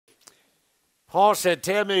Paul said,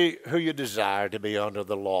 tell me who you desire to be under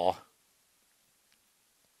the law.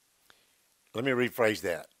 Let me rephrase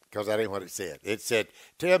that, because that ain't what it said. It said,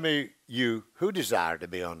 tell me you who desire to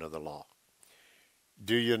be under the law.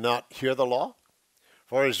 Do you not hear the law?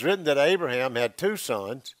 For it is written that Abraham had two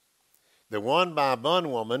sons, the one by a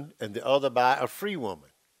bondwoman and the other by a free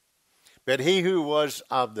woman. But he who was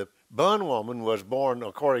of the bondwoman was born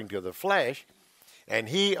according to the flesh, and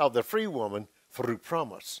he of the free woman through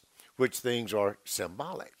promise, which things are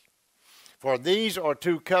symbolic. For these are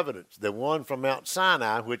two covenants, the one from Mount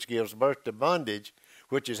Sinai, which gives birth to bondage,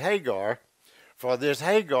 which is Hagar. For this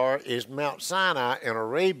Hagar is Mount Sinai in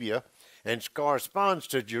Arabia, and corresponds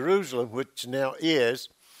to Jerusalem, which now is,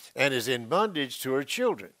 and is in bondage to her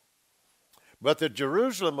children. But the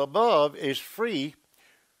Jerusalem above is free,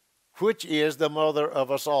 which is the mother of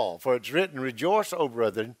us all. For it's written, rejoice, O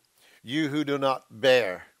brethren, you who do not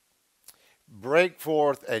bear. Break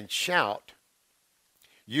forth and shout,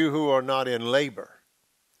 you who are not in labor.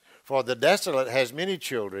 For the desolate has many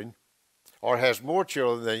children, or has more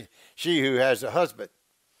children than she who has a husband.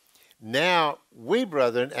 Now we,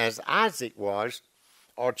 brethren, as Isaac was,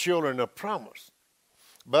 are children of promise.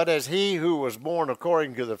 But as he who was born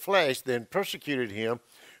according to the flesh then persecuted him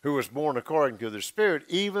who was born according to the Spirit,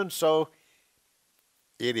 even so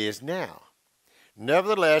it is now.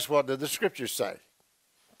 Nevertheless, what did the Scriptures say?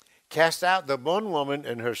 Cast out the bondwoman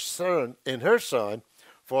and her son,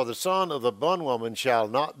 for the son of the bondwoman shall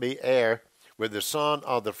not be heir with the son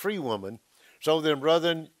of the free woman. So then,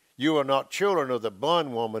 brethren, you are not children of the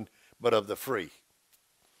bondwoman, but of the free.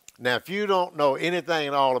 Now, if you don't know anything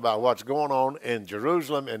at all about what's going on in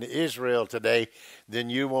Jerusalem and Israel today, then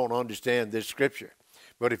you won't understand this scripture.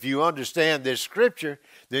 But if you understand this scripture,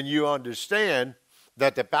 then you understand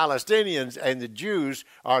that the Palestinians and the Jews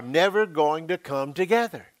are never going to come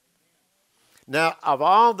together. Now, of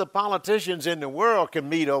all the politicians in the world can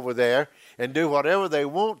meet over there and do whatever they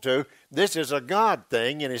want to, this is a God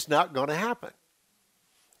thing, and it's not going to happen.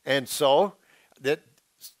 And so that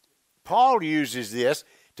Paul uses this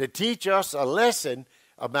to teach us a lesson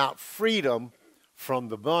about freedom from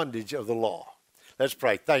the bondage of the law. Let's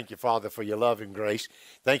pray. Thank you, Father, for your love and grace.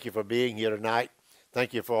 Thank you for being here tonight.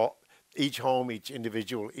 Thank you for each home, each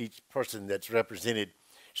individual, each person that's represented.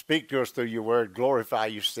 Speak to us through your word. Glorify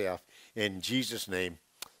yourself. In Jesus' name,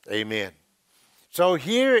 amen. So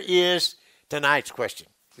here is tonight's question,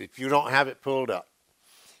 if you don't have it pulled up.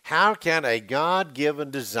 How can a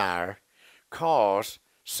God-given desire cause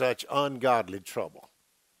such ungodly trouble?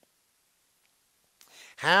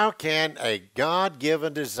 How can a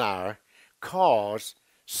God-given desire cause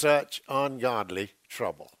such ungodly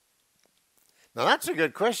trouble? Now, that's a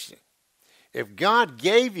good question. If God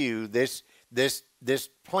gave you this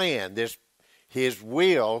plan, his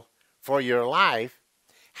will for your life,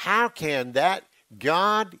 how can that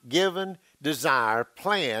God-given desire,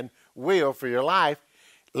 plan, will for your life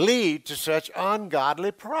lead to such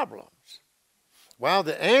ungodly problems? Well,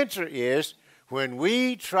 the answer is when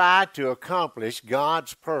we try to accomplish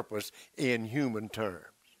God's purpose in human terms.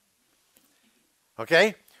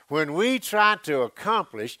 Okay? When we try to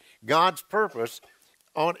accomplish God's purpose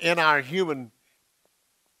in our human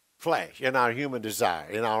flesh, in our human desire,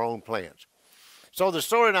 in our own plans. So the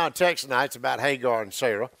story in our text tonight is about Hagar and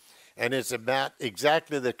Sarah, and it's about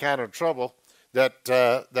exactly the kind of trouble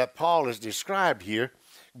that Paul has described here.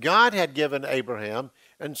 God had given Abraham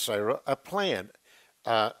and Sarah a plan.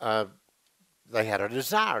 They had a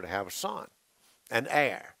desire to have a son, an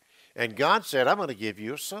heir. And God said, I'm going to give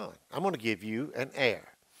you a son. I'm going to give you an heir.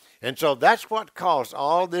 And so that's what caused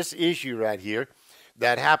all this issue right here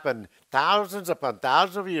that happened thousands upon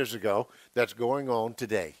thousands of years ago that's going on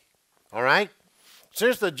today. All right?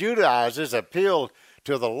 Since the Judaizers appealed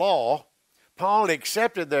to the law, Paul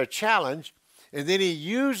accepted their challenge, and then he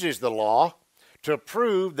uses the law to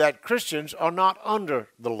prove that Christians are not under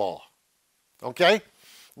the law. Okay?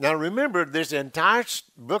 Now remember, this entire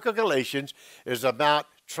book of Galatians is about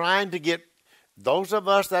trying to get those of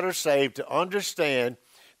us that are saved to understand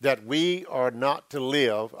that we are not to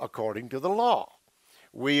live according to the law.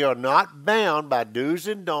 We are not bound by do's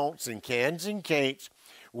and don'ts and cans and can'ts.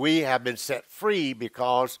 We have been set free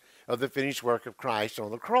because of the finished work of Christ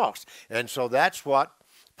on the cross. And so that's what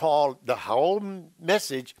Paul, the whole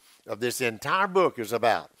message of this entire book is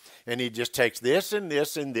about. And he just takes this and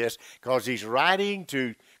this and this because he's writing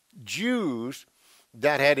to Jews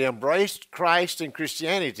that had embraced Christ and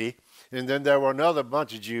Christianity. And then there were another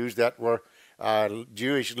bunch of Jews that were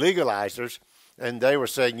Jewish legalizers. And they were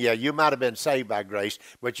saying, yeah, you might have been saved by grace,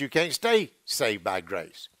 but you can't stay saved by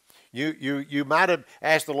grace. You might have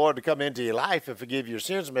asked the Lord to come into your life and forgive your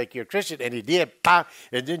sins and make you a Christian, and he did, and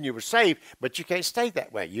then you were saved, but you can't stay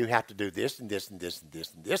that way. You have to do this and this and this and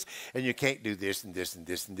this and this, and you can't do this and this and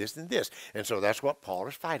this and this and this. And so that's what Paul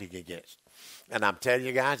is fighting against. And I'm telling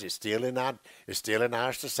you guys, it's still in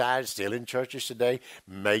our society, still in churches today.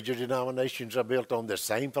 Major denominations are built on the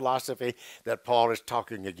same philosophy that Paul is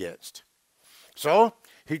talking against. So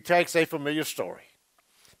he takes a familiar story.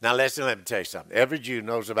 Now listen, let me tell you something. Every Jew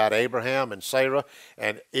knows about Abraham and Sarah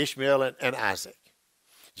and Ishmael and Isaac.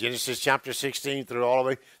 Genesis chapter 16 through all the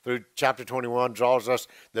way through chapter 21 draws us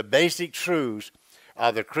the basic truths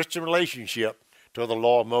of the Christian relationship to the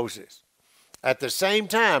law of Moses. At the same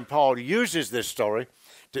time, Paul uses this story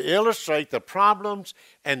to illustrate the problems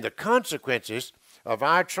and the consequences of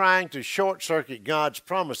our trying to short-circuit God's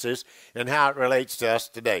promises and how it relates to us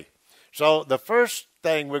today. So the first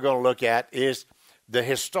thing we're going to look at is the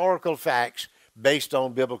historical facts based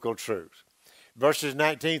on biblical truths. Verses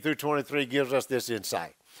 19 through 23 gives us this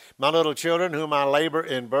insight. My little children, whom I labor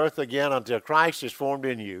in birth again until Christ is formed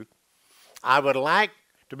in you, I would like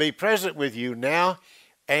to be present with you now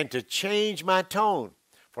and to change my tone,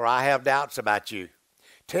 for I have doubts about you.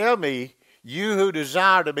 Tell me, you who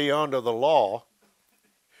desire to be under the law,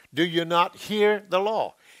 do you not hear the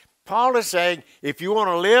law? Paul is saying, if you want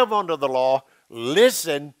to live under the law,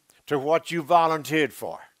 listen to what you volunteered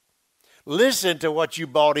for. Listen to what you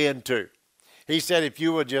bought into. He said if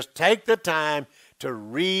you would just take the time to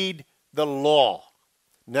read the law.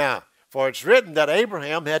 Now, for it's written that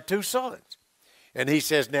Abraham had 2 sons. And he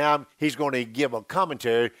says now he's going to give a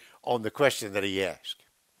commentary on the question that he asked.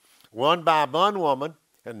 One by a bondwoman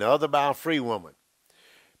and the other by a free woman.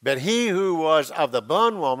 But he who was of the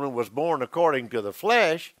bondwoman was born according to the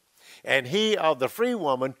flesh, and he of the free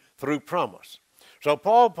woman through promise. So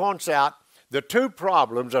Paul points out the 2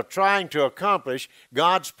 problems of trying to accomplish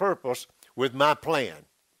God's purpose with my plan.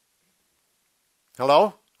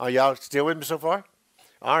 Hello? Are y'all still with me so far?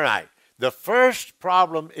 All right. The first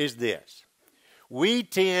problem is this. We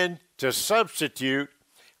tend to substitute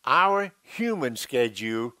our human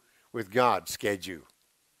schedule with God's schedule.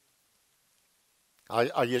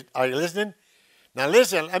 Are you listening? Now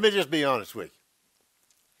listen, let me just be honest with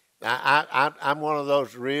you. I'm one of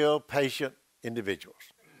those real patient individuals.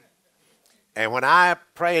 And when I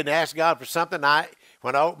pray and ask God for something,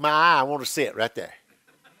 when I open my eye, I want to sit right there.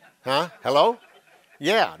 Huh? Hello?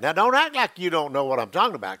 Yeah. Now, don't act like you don't know what I'm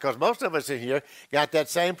talking about, because most of us in here got that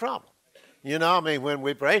same problem. You know, I mean, when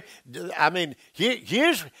we pray, I mean,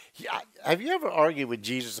 have you ever argued with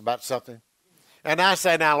Jesus about something? And I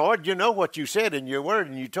say, now, Lord, you know what you said in your word,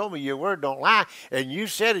 and you told me your word don't lie, and you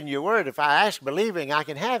said in your word, if I ask believing, I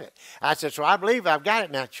can have it. I said, so I believe I've got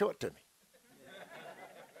it, now show it to me.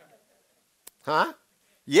 Huh?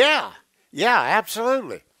 Yeah,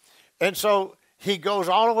 absolutely. And so he goes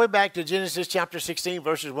all the way back to Genesis chapter 16,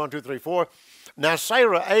 verses 1, 2, 3, 4. Now,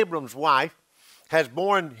 Sarah, Abram's wife, has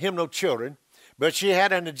borne him no children, but she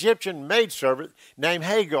had an Egyptian maidservant named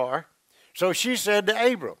Hagar. So she said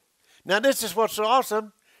to Abram, now this is what's so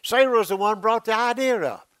awesome. Sarah was the one who brought the idea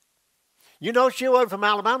up. You know, she wasn't from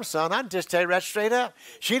Alabama, son. I can just tell you right straight up.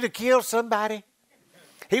 She'd have killed somebody.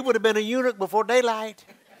 He would have been a eunuch before daylight.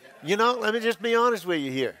 You know, let me just be honest with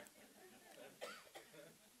you here.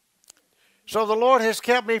 So the Lord has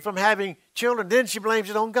kept me from having children. Then she blames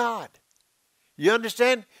it on God. You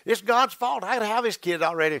understand? It's God's fault. I'd have his kid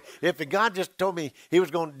already if God just told me he was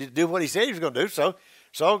going to do what he said he was going to do.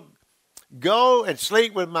 So go and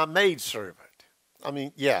sleep with my maidservant.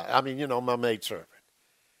 my maidservant.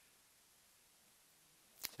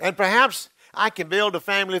 And perhaps I can build a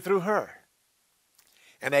family through her.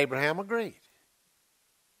 And Abraham agreed.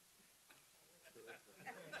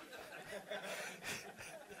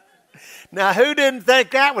 Now, who didn't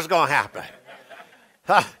think that was going to happen?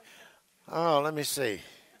 Oh, let me see.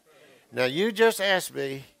 Now, you just asked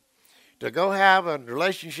me to go have a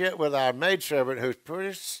relationship with our maidservant who's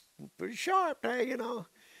pretty sharp, hey, you know.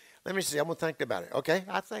 Let me see. I'm going to think about it. Okay,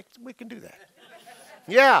 I think we can do that.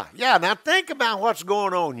 Yeah. Now, think about what's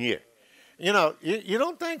going on here. You know, you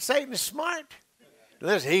don't think Satan is smart?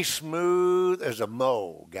 Listen, he's smooth as a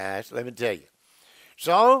mole, guys. Let me tell you.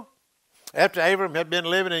 So, after Abram had been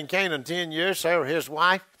living in Canaan 10 years, Sarah, his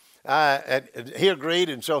wife, he agreed,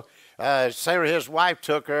 and so Sarah, his wife,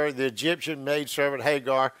 took her, the Egyptian maidservant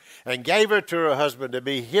Hagar, and gave her to her husband to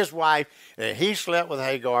be his wife, and he slept with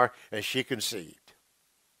Hagar, and she conceived.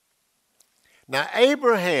 Now,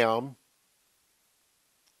 Abraham,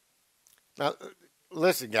 now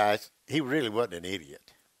listen, guys, he really wasn't an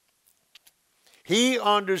idiot. He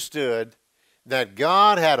understood that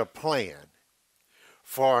God had a plan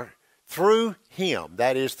for through him,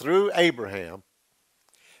 that is through Abraham,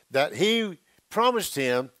 that he promised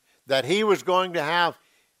him that he was going to have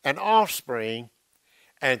an offspring,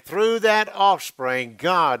 and through that offspring,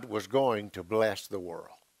 God was going to bless the world.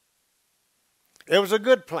 It was a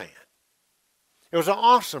good plan. It was an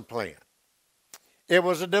awesome plan. It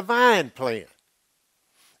was a divine plan.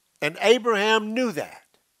 And Abraham knew that.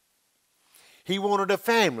 He wanted a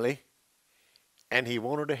family, and he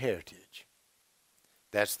wanted a heritage.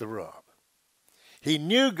 That's the rub. He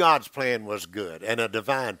knew God's plan was good, and a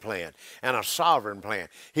divine plan, and a sovereign plan.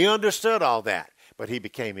 He understood all that, but he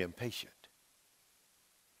became impatient.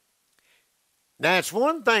 Now, it's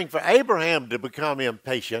one thing for Abraham to become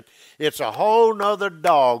impatient. It's a whole nother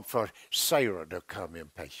dog for Sarah to become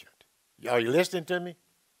impatient. Are you listening to me?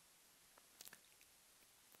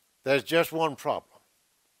 There's just one problem.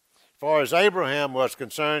 As far as Abraham was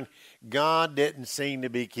concerned, God didn't seem to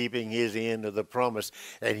be keeping his end of the promise.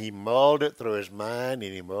 And he mulled it through his mind,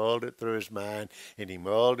 and he mulled it through his mind, and he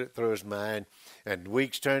mulled it through his mind. And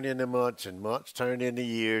weeks turned into months, and months turned into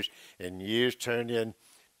years, and years turned into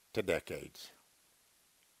decades.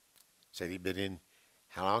 Said he'd been in,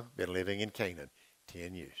 how long? Been living in Canaan,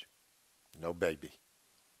 10 years. No baby.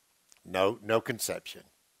 No conception.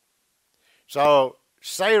 So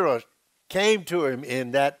Sarah came to him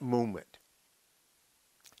in that moment.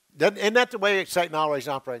 Isn't that the way Satan always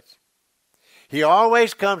operates? He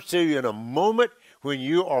always comes to you in a moment when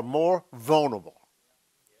you are more vulnerable.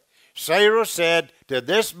 Sarah said to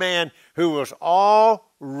this man who was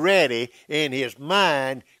already in his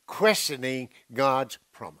mind questioning God's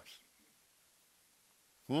promise.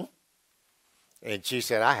 And she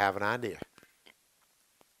said, I have an idea.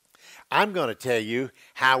 I'm going to tell you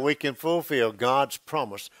how we can fulfill God's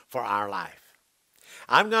promise for our life.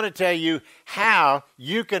 I'm going to tell you how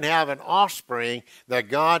you can have an offspring that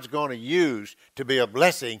God's going to use to be a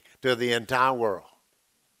blessing to the entire world.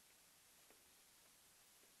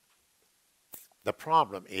 The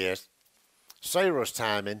problem is Sarah's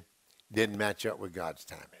timing didn't match up with God's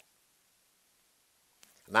timing.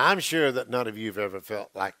 And I'm sure that none of you have ever felt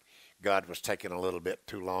like God was taking a little bit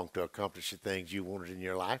too long to accomplish the things you wanted in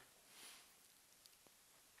your life.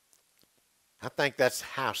 I think that's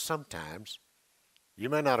how sometimes, you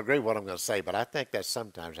may not agree with what I'm going to say, but I think that's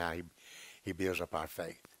sometimes how he builds up our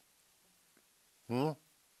faith.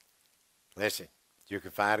 Listen, you can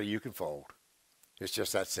fight or you can fold. It's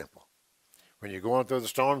just that simple. When you're going through the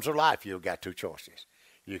storms of life, you've got two choices.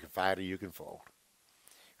 You can fight or you can fold.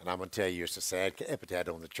 And I'm going to tell you, it's a sad epitaph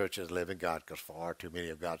on the church of the living God because far too many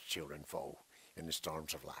of God's children fold in the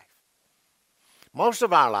storms of life. Most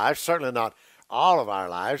of our lives, certainly not all of our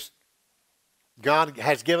lives, God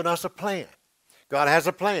has given us a plan. God has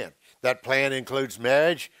a plan. That plan includes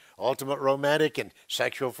marriage, ultimate romantic and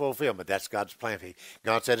sexual fulfillment. That's God's plan.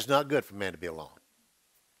 God said it's not good for man to be alone.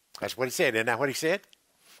 That's what he said. Isn't that what he said?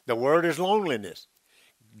 The word is loneliness.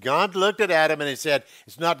 God looked at Adam and he said,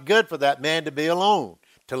 it's not good for that man to be alone,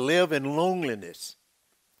 to live in loneliness.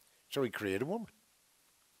 So he created a woman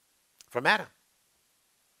from Adam.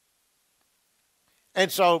 And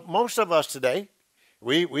so most of us today,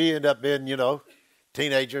 we end up being,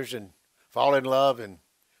 teenagers and fall in love and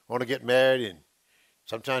want to get married, and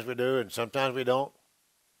sometimes we do and sometimes we don't.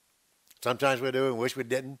 Sometimes we do and wish we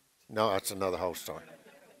didn't. No, that's another whole story.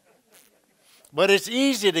 But it's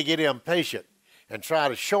easy to get impatient and try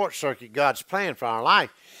to short-circuit God's plan for our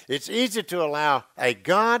life. It's easy to allow a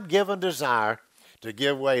God-given desire to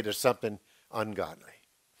give way to something ungodly.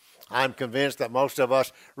 I'm convinced that most of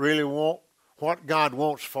us really want what God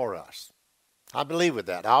wants for us. I believe with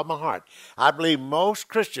that, all my heart. I believe most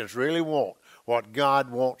Christians really want what God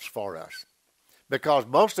wants for us, because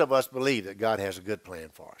most of us believe that God has a good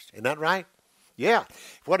plan for us. Isn't that right? Yeah.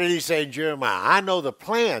 What did he say in Jeremiah? I know the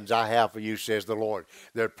plans I have for you, says the Lord.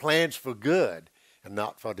 They're plans for good and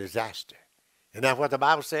not for disaster. Isn't that what the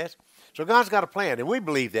Bible says? So God's got a plan, and we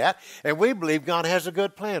believe that, and we believe God has a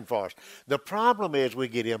good plan for us. The problem is we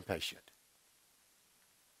get impatient.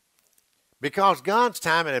 Because God's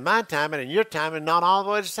timing and my timing and your timing are not all the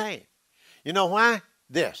way the same. You know why?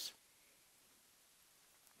 This.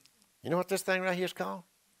 You know what this thing right here is called?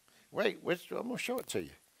 Wait, I'm going to show it to you.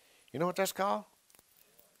 You know what that's called?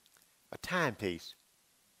 A timepiece.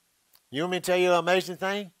 You want me to tell you an amazing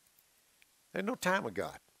thing? There's no time with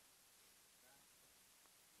God.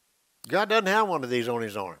 God doesn't have one of these on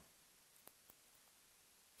his arm.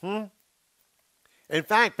 In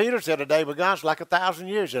fact, Peter said a day with God's like 1,000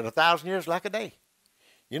 years, and 1,000 years like a day.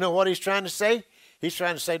 You know what he's trying to say? He's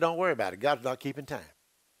trying to say, don't worry about it. God's not keeping time.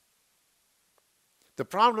 The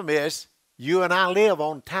problem is, you and I live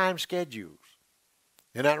on time schedules.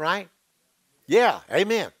 Isn't that right? Yeah,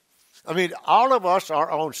 amen. I mean, all of us are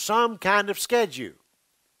on some kind of schedule.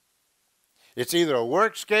 It's either a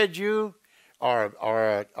work schedule or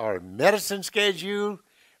a medicine schedule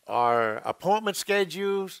or appointment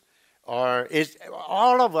schedules, or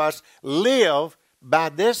all of us live by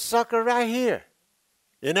this sucker right here.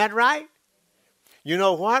 Isn't that right? You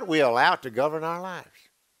know what? We allow it to govern our lives.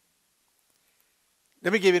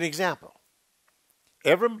 Let me give you an example.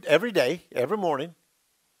 Every day, every morning,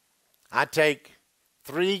 I take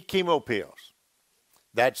 3 chemo pills.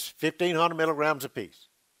 That's 1,500 milligrams apiece.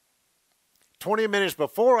 20 minutes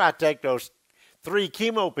before I take those 3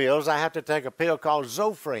 chemo pills, I have to take a pill called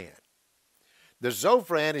Zofran. The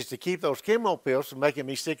Zofran is to keep those chemo pills from making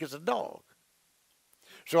me sick as a dog.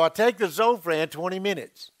 So I take the Zofran 20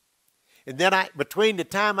 minutes. And then between the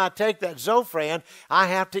time I take that Zofran, I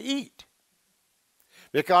have to eat.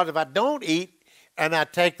 Because if I don't eat and I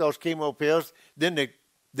take those chemo pills, then the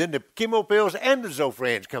chemo pills and the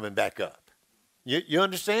Zofran's coming back up. You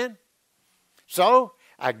understand? So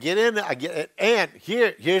I get in, and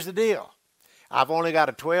here's the deal. I've only got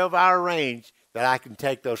a 12-hour range that I can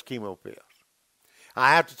take those chemo pills.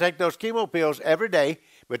 I have to take those chemo pills every day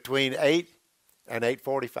between 8 and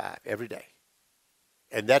 8:45 every day.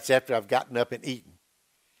 And that's after I've gotten up and eaten.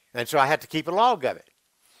 And so I have to keep a log of it.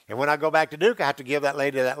 And when I go back to Duke, I have to give that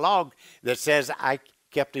lady that log that says I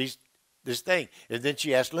kept this thing. And then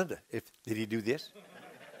she asked Linda, did he do this?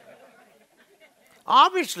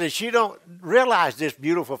 Obviously, she don't realize this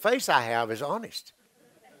beautiful face I have is honest.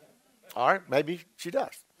 Or maybe she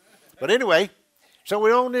does. But anyway, so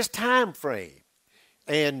we're on this time frame.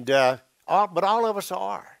 And but all of us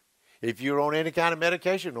are. If you're on any kind of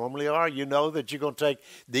medication, normally are, you know that you're going to take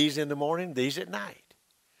these in the morning, these at night.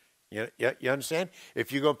 You understand?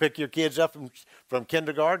 If you're going to pick your kids up from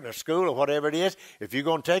kindergarten or school or whatever it is, if you're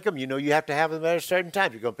going to take them, you know you have to have them at a certain time.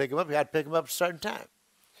 If you're going to pick them up, you have to pick them up at a certain time.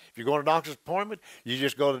 If you're going to a doctor's appointment, you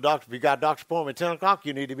just go to the doctor. If you got a doctor's appointment at 10 o'clock,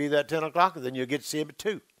 you need to be there at 10 o'clock, and then you'll get to see him at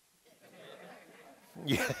 2.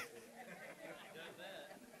 Yeah.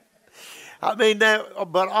 I mean,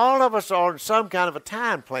 but all of us are on some kind of a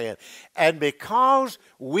time plan. And because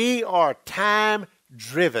we are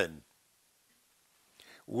time-driven,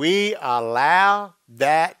 we allow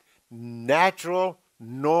that natural,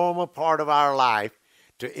 normal part of our life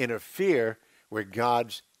to interfere with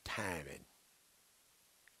God's timing.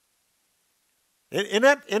 Isn't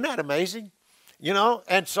that amazing? You know,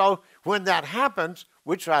 and so when that happens,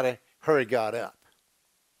 we try to hurry God up.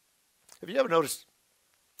 Have you ever noticed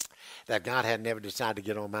that God had never decided to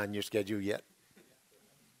get on my new schedule yet?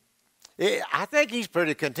 I think he's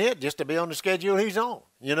pretty content just to be on the schedule he's on,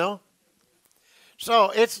 you know.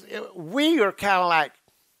 So we are kind of like,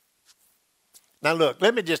 now look,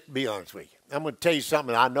 let me just be honest with you. I'm going to tell you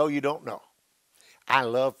something I know you don't know. I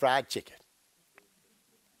love fried chicken.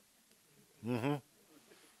 Mm-hmm.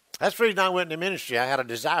 That's the reason I went into ministry. I had a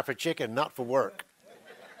desire for chicken, not for work.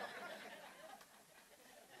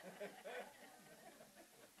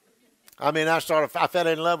 I mean, I fell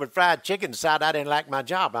in love with fried chicken, decided I didn't like my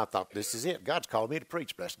job. I thought, this is it. God's called me to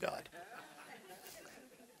preach, bless God.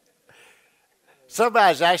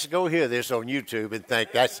 Somebody's actually go hear this on YouTube and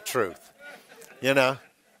think that's the truth, you know.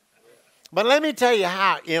 But let me tell you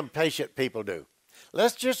how impatient people do.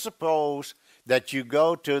 Let's just suppose that you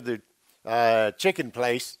go to the chicken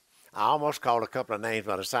place. I almost called a couple of names,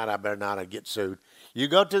 but I decided I better not get sued. You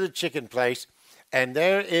go to the chicken place, and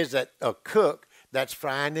there is a cook that's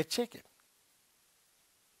frying the chicken.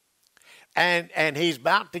 And he's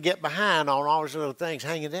about to get behind on all those little things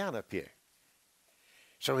hanging down up here.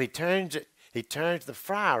 So he turns the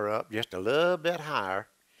fryer up just a little bit higher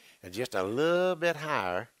and just a little bit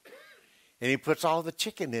higher, and he puts all the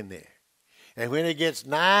chicken in there. And when it gets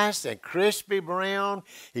nice and crispy brown,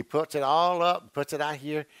 he puts it all up and puts it out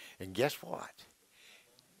here, and guess what?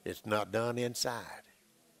 It's not done inside.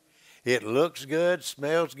 It looks good,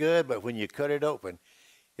 smells good, but when you cut it open,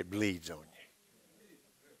 it bleeds on you.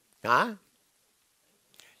 Huh?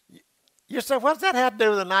 You say, what's that have to do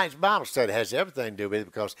with the night's Bible study? It has everything to do with it,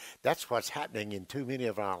 because that's what's happening in too many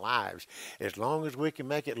of our lives. As long as we can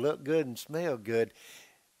make it look good and smell good,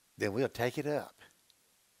 then we'll take it up.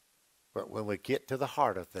 But when we get to the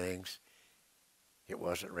heart of things, it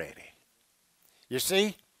wasn't ready. You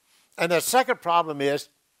see? And the second problem is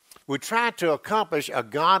we try to accomplish a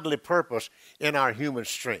godly purpose in our human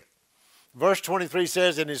strength. Verse 23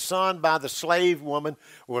 says, and his son by the slave woman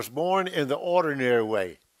was born in the ordinary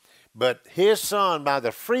way, but his son by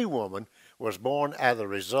the free woman was born as the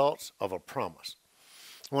results of a promise.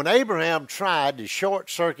 When Abraham tried to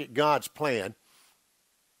short-circuit God's plan,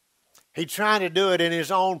 he tried to do it in his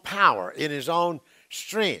own power, in his own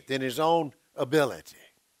strength, in his own ability.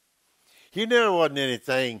 He knew there wasn't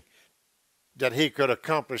anything that he could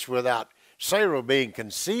accomplish without Sarah being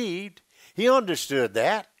conceived. He understood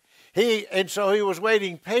that. And so he was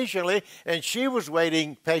waiting patiently, and she was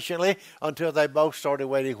waiting patiently until they both started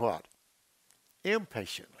waiting what?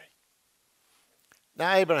 Impatiently.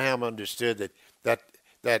 Now Abraham understood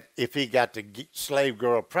that if he got the slave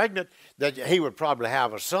girl pregnant, that he would probably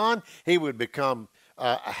have a son. He would become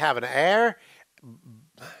have an heir.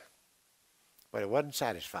 But it wasn't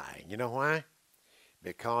satisfying. You know why?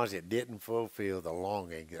 Because it didn't fulfill the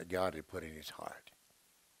longing that God had put in his heart.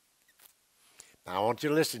 Now I want you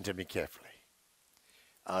to listen to me carefully.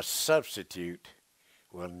 A substitute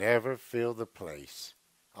will never fill the place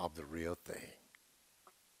of the real thing.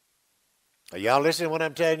 Are y'all listening to what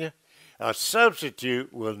I'm telling you? A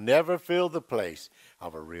substitute will never fill the place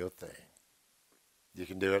of a real thing. You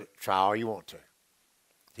can do it, try all you want to.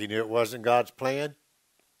 He knew it wasn't God's plan.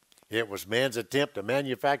 It was man's attempt to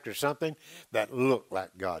manufacture something that looked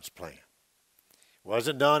like God's plan. It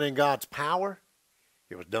wasn't done in God's power.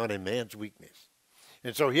 It was done in man's weakness.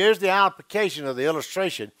 And so here's the application of the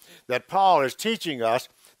illustration that Paul is teaching us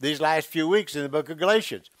these last few weeks in the book of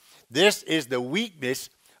Galatians. This is the weakness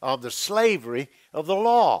of the slavery of the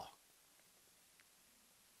law.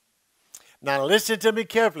 Now listen to me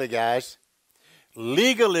carefully, guys.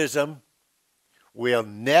 Legalism will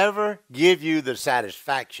never give you the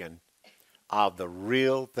satisfaction of the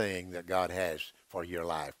real thing that God has for your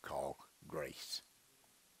life called grace.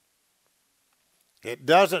 It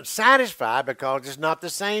doesn't satisfy because it's not the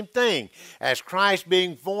same thing as Christ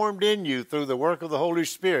being formed in you through the work of the Holy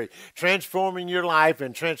Spirit, transforming your life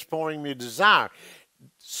and transforming your desire.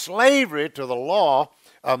 Slavery to the law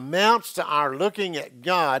amounts to our looking at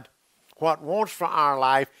God, what wants for our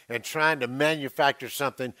life, and trying to manufacture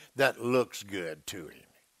something that looks good to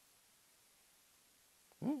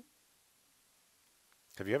him.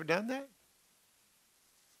 Have you ever done that?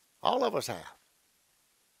 All of us have,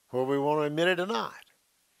 whether we want to admit it or not.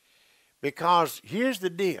 Because here's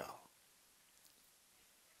the deal.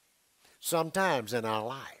 Sometimes in our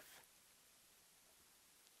life,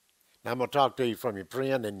 now I'm going to talk to you from your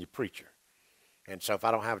friend and your preacher. And so if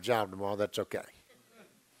I don't have a job tomorrow, that's okay.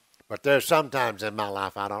 But there's sometimes in my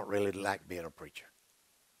life I don't really like being a preacher.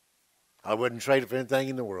 I wouldn't trade it for anything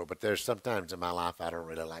in the world, but there's sometimes in my life I don't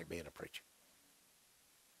really like being a preacher.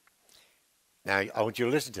 Now, I want you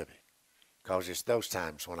to listen to me, because it's those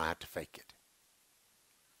times when I have to fake it.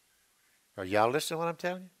 Are y'all listening to what I'm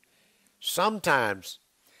telling you?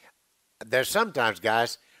 There's sometimes,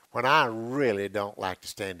 guys, when I really don't like to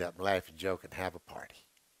stand up and laugh and joke and have a party.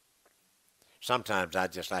 Sometimes I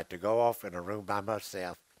just like to go off in a room by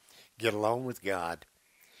myself, get alone with God,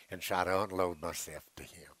 and try to unload myself to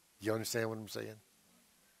him. You understand what I'm saying?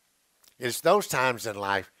 It's those times in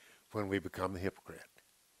life when we become the hypocrite.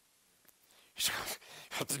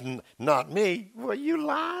 Not me. Well, you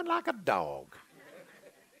lying like a dog.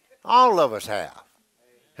 All of us have.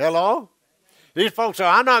 Hello? These folks say,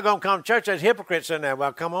 I'm not going to come to church. There's hypocrites in there.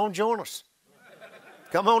 Well, come on, join us.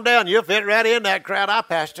 Come on down. You'll fit right in that crowd I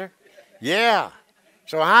pastor. Yeah.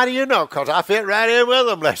 So how do you know? Because I fit right in with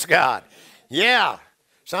them, bless God. Yeah.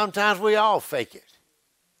 Sometimes we all fake it.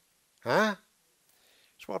 Huh?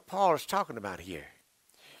 That's what Paul is talking about here.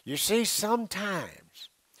 You see, sometimes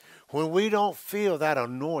when we don't feel that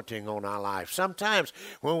anointing on our lives, sometimes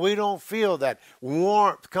when we don't feel that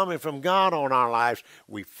warmth coming from God on our lives,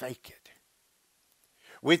 we fake it.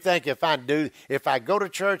 We think if I go to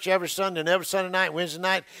church every Sunday and every Sunday night, Wednesday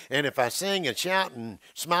night, and if I sing and shout and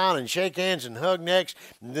smile and shake hands and hug necks,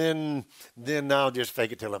 then I'll just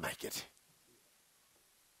fake it till I make it.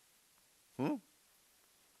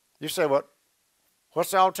 You say,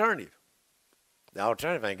 what's the alternative? The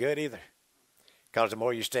alternative ain't good either. Because the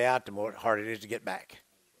more you stay out, the more hard it is to get back.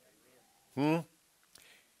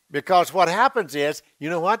 Because what happens is,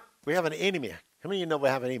 you know what? We have an enemy. How many of you know we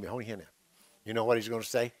have an enemy? Hold your hand now. You know what he's going to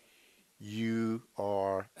say? You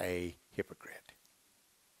are a hypocrite.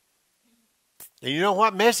 And you know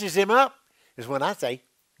what messes him up? Is when I say,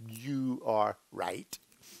 you are right.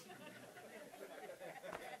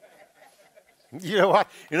 You know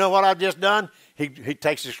what? You know what I've just done? He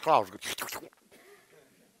takes his claws.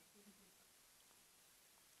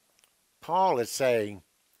 Paul is saying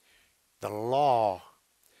the law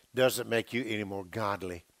doesn't make you any more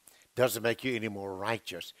godly, doesn't make you any more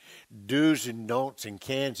righteous. Do's and don'ts and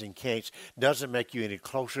cans and can'ts doesn't make you any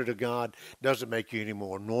closer to God, doesn't make you any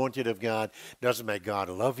more anointed of God, doesn't make God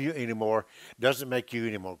love you anymore, doesn't make you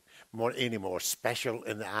any any more special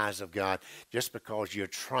in the eyes of God just because you're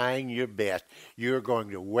trying your best. You're going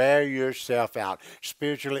to wear yourself out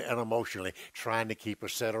spiritually and emotionally trying to keep a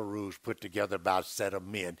set of rules put together by a set of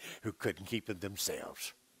men who couldn't keep it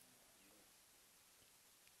themselves.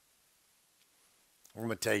 I'm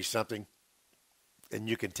going to tell you something, and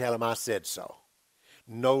you can tell him I said so.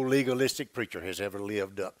 No legalistic preacher has ever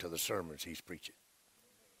lived up to the sermons he's preaching.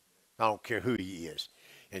 I don't care who he is.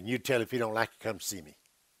 And you tell him if you don't like it, come see me.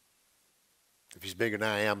 If he's bigger than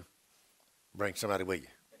I am, bring somebody with you.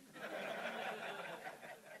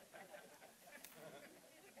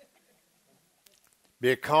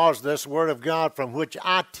 Because this word of God from which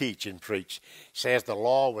I teach and preach says the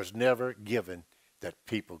law was never given that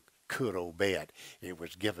people could obey it. It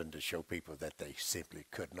was given to show people that they simply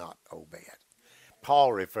could not obey it.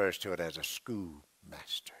 Paul refers to it as a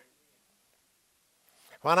schoolmaster.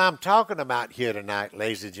 What I'm talking about here tonight,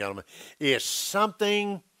 ladies and gentlemen, is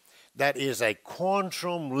something that is a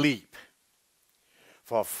quantum leap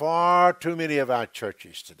for far too many of our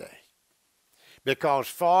churches today. Because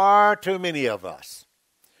far too many of us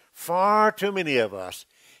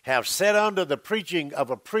have sat under the preaching of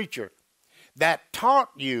a preacher that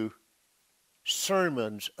taught you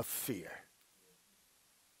sermons of fear.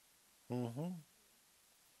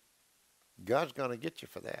 God's going to get you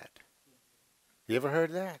for that. You ever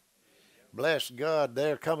heard that? Bless God,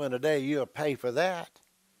 they're coming today, you'll pay for that.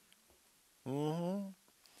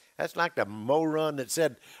 That's like the Mo run that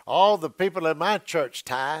said, all the people in my church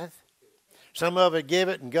tithe. Some of it give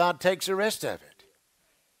it and God takes the rest of it.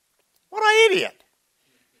 What an idiot.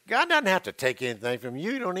 God doesn't have to take anything from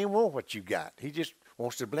you. You don't even want what you got. He just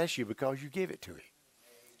wants to bless you because you give it to him.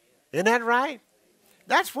 Isn't that right?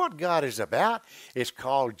 That's what God is about. It's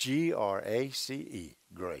called G-R-A-C-E,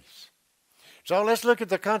 grace. So let's look at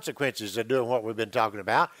the consequences of doing what we've been talking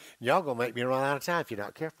about. Y'all going to make me run out of time if you're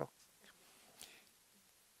not careful.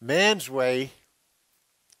 Man's way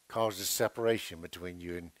causes separation between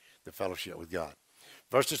you and the fellowship with God.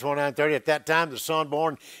 Verses 29 and 30, at that time the son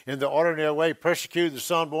born in the ordinary way persecuted the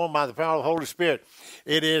son born by the power of the Holy Spirit.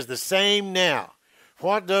 It is the same now.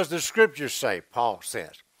 What does the scripture say? Paul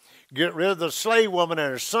says, get rid of the slave woman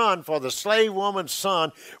and her son, for the slave woman's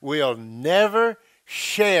son will never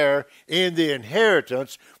share in the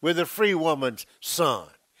inheritance with the free woman's son.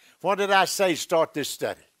 What did I say start this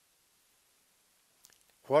study?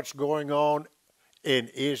 What's going on in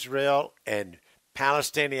Israel and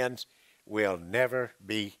Palestinians will never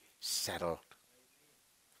be settled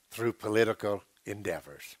through political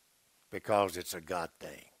endeavors because it's a God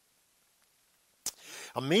thing.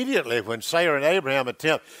 Immediately when Sarah and Abraham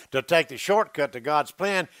attempt to take the shortcut to God's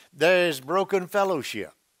plan, there is broken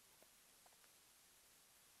fellowship.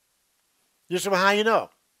 You say, well, how you know?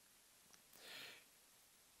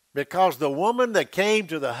 Because the woman that came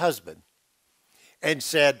to the husband and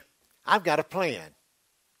said, I've got a plan.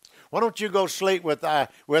 Why don't you go sleep with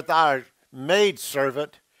our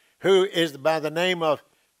maidservant who is by the name of,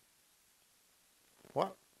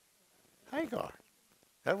 what? Hagar.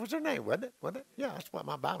 That was her name, wasn't it? Wasn't it? Yeah, that's what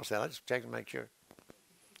my Bible said. I just checked to make sure.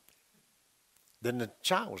 Then the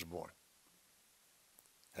child was born.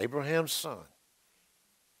 Abraham's son.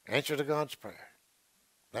 Answer to God's prayer.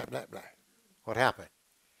 Blah, blah, blah. What happened?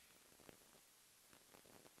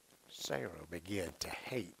 Sarah began to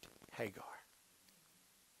hate Hagar.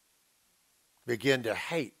 Began to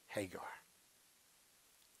hate Hagar.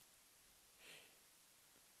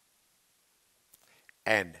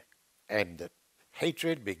 And the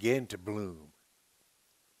hatred began to bloom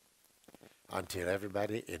until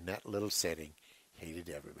everybody in that little setting hated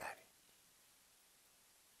everybody.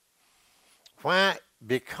 Why?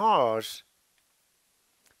 Because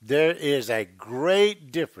there is a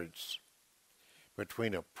great difference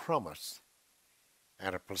between a promise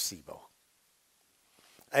and a placebo.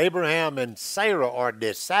 Abraham and Sarah are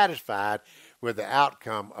dissatisfied with the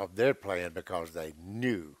outcome of their plan because they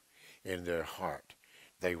knew in their heart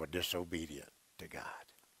they were disobedient to God.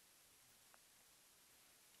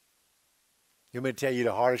 You want me to tell you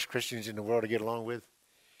the hardest Christians in the world to get along with?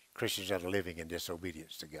 Christians that are living in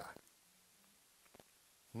disobedience to God.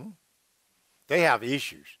 They have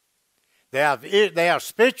issues. They have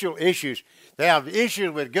spiritual issues. They have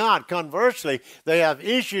issues with God. Conversely, they have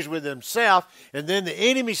issues with themselves, and then the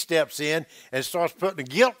enemy steps in and starts putting a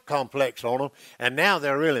guilt complex on them, and now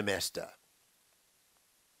they're really messed up.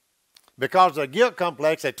 Because of the guilt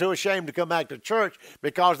complex, they're too ashamed to come back to church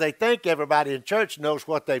because they think everybody in church knows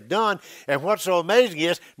what they've done, and what's so amazing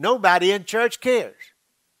is nobody in church cares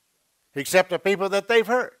except the people that they've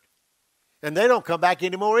hurt. And they don't come back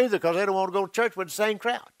anymore either because they don't want to go to church with the same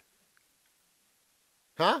crowd.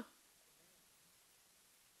 Huh?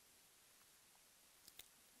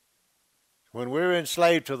 When we're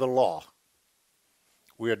enslaved to the law,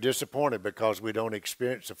 we are disappointed because we don't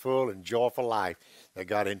experience the full and joyful life that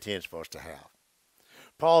God intends for us to have.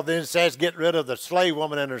 Paul then says, get rid of the slave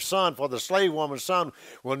woman and her son, for the slave woman's son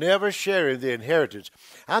will never share in the inheritance.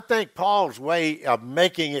 I think Paul's way of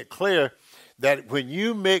making it clear that when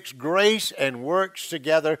you mix grace and works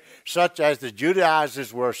together, such as the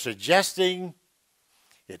Judaizers were suggesting,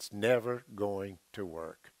 it's never going to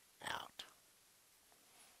work out.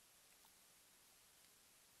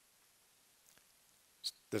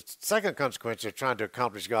 The second consequence of trying to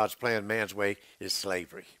accomplish God's plan man's way is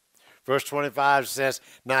slavery. Verse 25 says,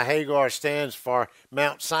 now Hagar stands for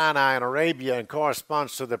Mount Sinai in Arabia and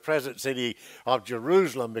corresponds to the present city of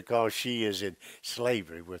Jerusalem because she is in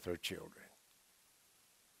slavery with her children.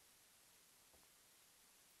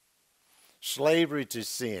 Slavery to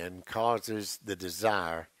sin causes the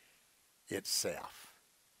desire itself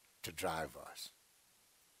to drive us.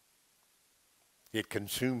 It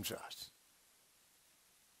consumes us.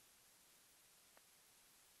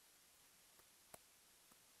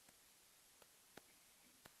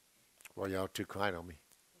 Well, y'all too quiet on me.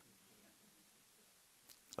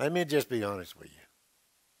 Let me just be honest with you.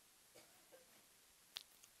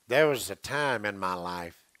 There was a time in my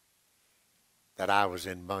life that I was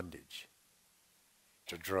in bondage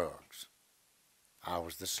to drugs. I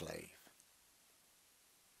was the slave.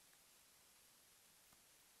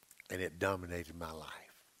 And it dominated my life.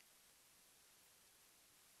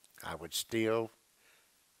 I would steal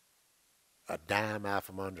a dime out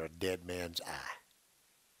from under a dead man's eye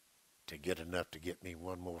to get enough to get me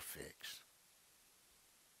one more fix.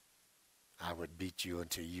 I would beat you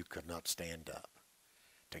until you could not stand up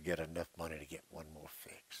to get enough money to get one more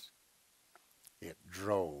fix. It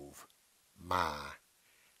drove my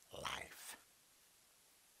life.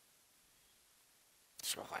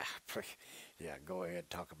 So, yeah, go ahead and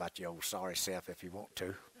talk about your old sorry self if you want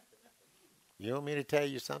to. You want me to tell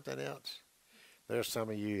you something else? There's some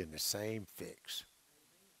of you in the same fix.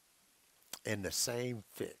 In the same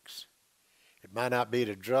fix. It might not be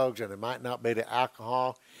the drugs, and it might not be the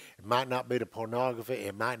alcohol. It might not be the pornography.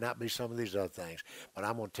 It might not be some of these other things. But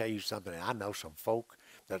I'm going to tell you something. I know some folk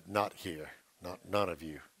that not here, none of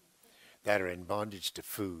you, that are in bondage to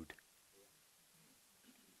food.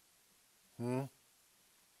 You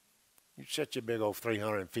shut your big old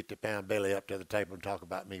 350-pound belly up to the table and talk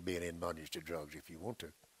about me being in bondage to drugs if you want to.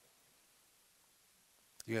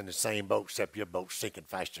 You're in the same boat, except your boat's sinking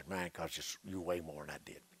faster than mine because you weigh more than I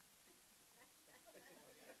did.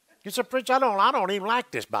 You said, preacher, I don't even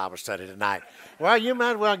like this Bible study tonight. Well, you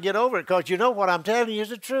might as well get over it because you know what I'm telling you is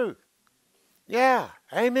the truth. Yeah,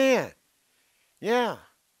 amen. Yeah.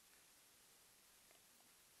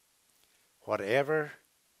 Whatever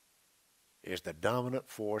is the dominant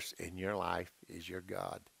force in your life is your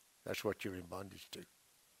God. That's what you're in bondage to.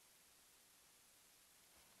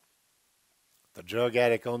 The drug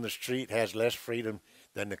addict on the street has less freedom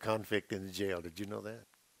than the convict in the jail. Did you know that?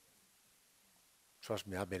 Trust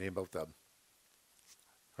me, I've been in both of them.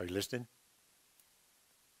 Are you listening?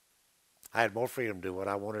 I had more freedom to do what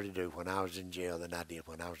I wanted to do when I was in jail than I did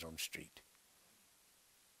when I was on the street.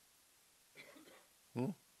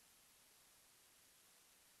 You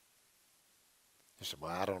said,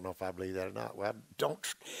 well, I don't know if I believe that or not. Well,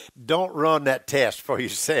 don't run that test for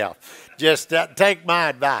yourself. Just take my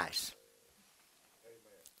advice.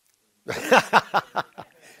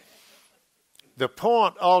 The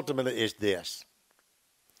point ultimately is this.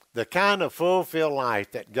 The kind of fulfilled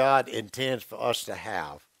life that God intends for us to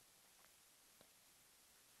have,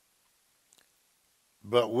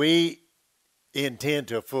 but we intend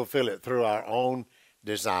to fulfill it through our own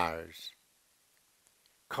desires,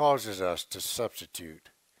 causes us to substitute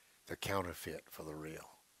the counterfeit for the real.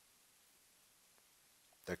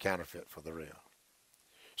 The counterfeit for the real.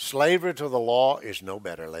 Slavery to the law is no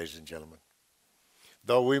better, ladies and gentlemen.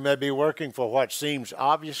 Though we may be working for what seems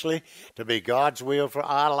obviously to be God's will for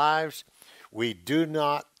our lives, we do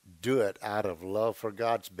not do it out of love for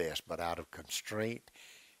God's best, but out of constraint,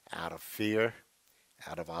 out of fear,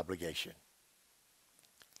 out of obligation.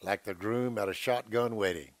 Like the groom at a shotgun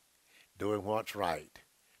wedding, doing what's right,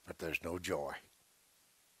 but there's no joy,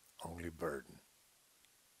 only burden.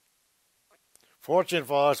 Fortunate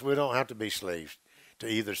for us, we don't have to be slaves to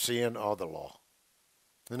either sin or the law.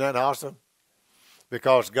 Isn't that awesome?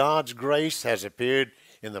 Because God's grace has appeared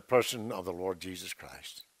in the person of the Lord Jesus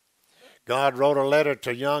Christ. God wrote a letter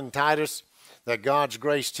to young Titus that God's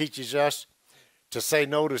grace teaches us to say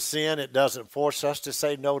no to sin. It doesn't force us to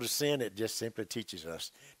say no to sin. It just simply teaches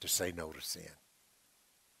us to say no to sin.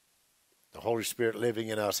 The Holy Spirit living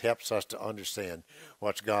in us helps us to understand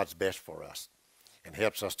what's God's best for us. and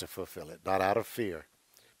helps us to fulfill it, not out of fear,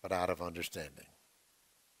 but out of understanding.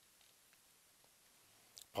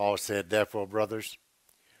 Paul said, therefore, brothers,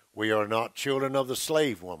 we are not children of the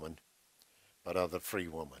slave woman, but of the free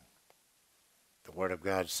woman. The Word of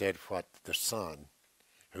God said, what the Son,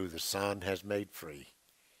 who the Son has made free,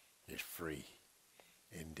 is free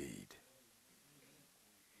indeed.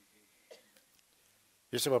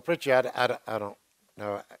 You say, well, preacher, I don't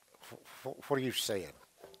know. What are you saying?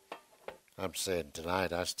 I'm saying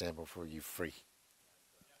tonight I stand before you free.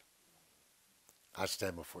 I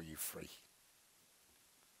stand before you free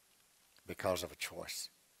because of a choice.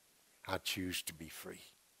 I choose to be free.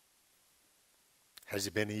 Has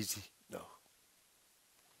it been easy? No.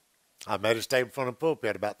 I made a statement from the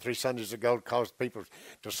pulpit about 3 Sundays ago to cause people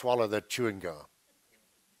to swallow their chewing gum.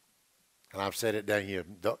 And I've said it down here.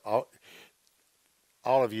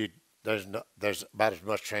 All of you, there's about as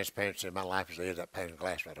much transparency in my life as there is that pane of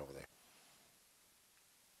glass right over there.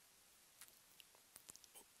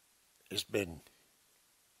 It's been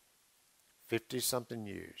 50-something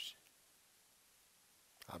years.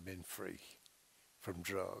 I've been free from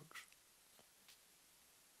drugs.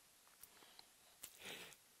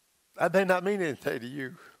 That may not mean anything to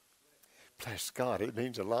you. Bless God, it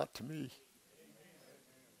means a lot to me.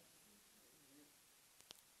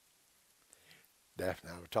 Daphne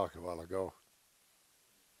and I were talking a while ago.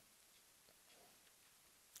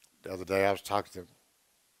 The other day I was talking to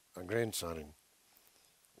my grandson, and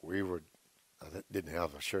I didn't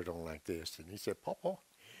have a shirt on like this, and he said, Papa,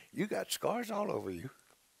 you got scars all over you.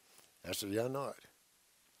 I said, yeah, I know it.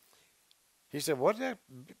 He said, what that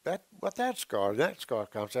scar? That scar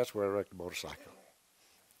comes, that's where I wrecked the motorcycle.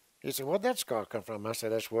 He said, where'd that scar come from? I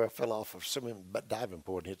said, that's where I fell off a diving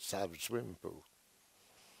board and hit the side of the swimming pool.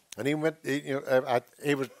 And he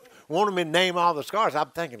was wanting me to name all the scars. I'm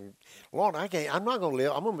thinking, Lord, I'm not going to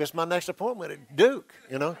live. I'm going to miss my next appointment at Duke,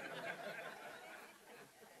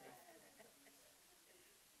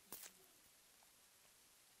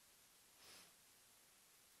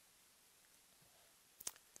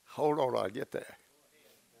 Hold on, I'll get there.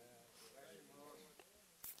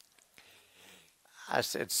 I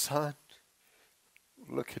said, son,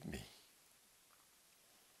 look at me.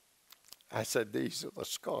 I said, these are the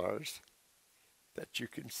scars that you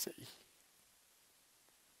can see.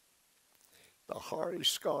 The hard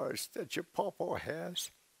scars that your papa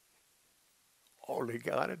has, only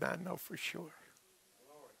God and I know for sure.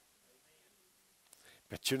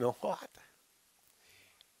 But you know what?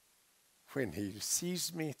 When he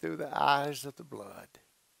sees me through the eyes of the blood,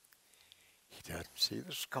 he doesn't see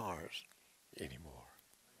the scars anymore.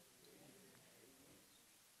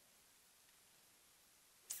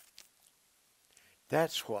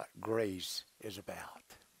 That's what grace is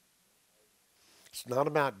about. It's not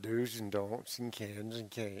about do's and don'ts and cans and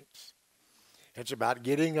can'ts. It's about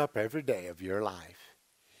getting up every day of your life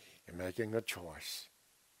and making a choice.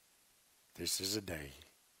 This is a day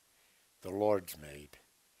the Lord's made.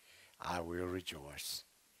 I will rejoice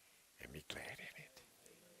and be glad in it.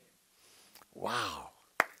 Wow.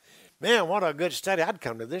 Man, what a good study. I'd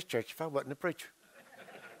come to this church if I wasn't a preacher.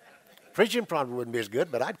 Preaching probably wouldn't be as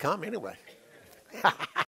good, but I'd come anyway.